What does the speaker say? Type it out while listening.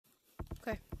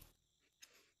Okay.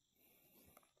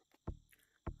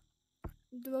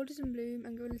 The world is in bloom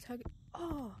and gorilla tag.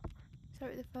 Oh!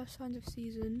 Celebrate the first signs of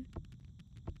season.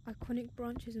 Iconic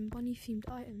branches and bunny themed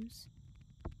items.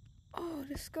 Oh,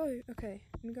 let's go. Okay,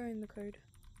 I'm going in the code.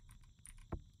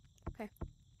 Okay.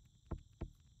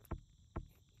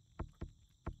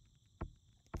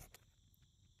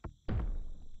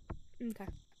 Okay.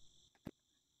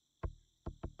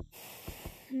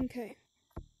 Okay.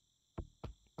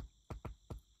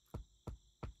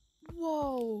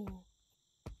 Whoa!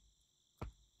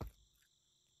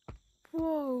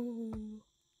 Whoa!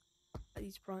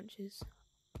 These branches.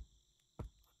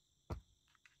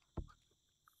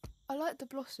 I like the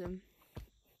blossom.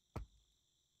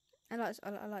 I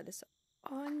like this.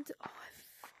 Oh, and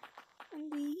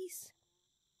these.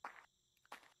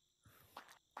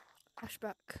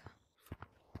 Flashback.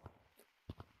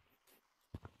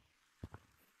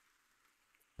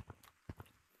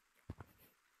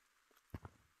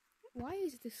 Why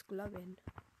is this glowing?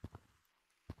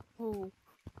 Oh.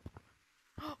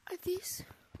 Oh, I have this.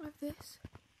 I have this.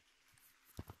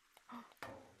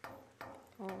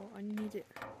 Oh, I need it.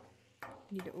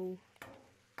 Need it all.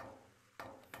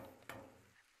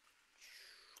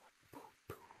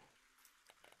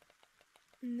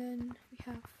 And then we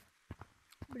have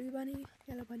blue bunny,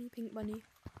 yellow bunny, pink bunny.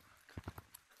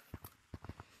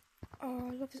 Oh,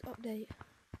 I love this update.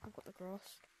 I've got the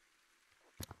grass.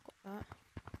 Got that.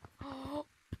 Oh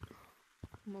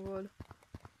my god.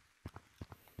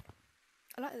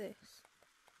 I like this.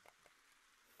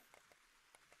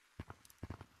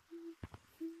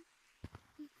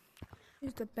 This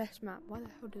is the best map. Why the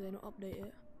hell do they not update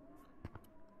it?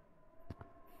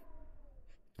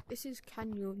 This is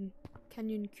Canyon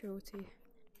Cruelty.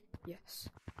 Yes.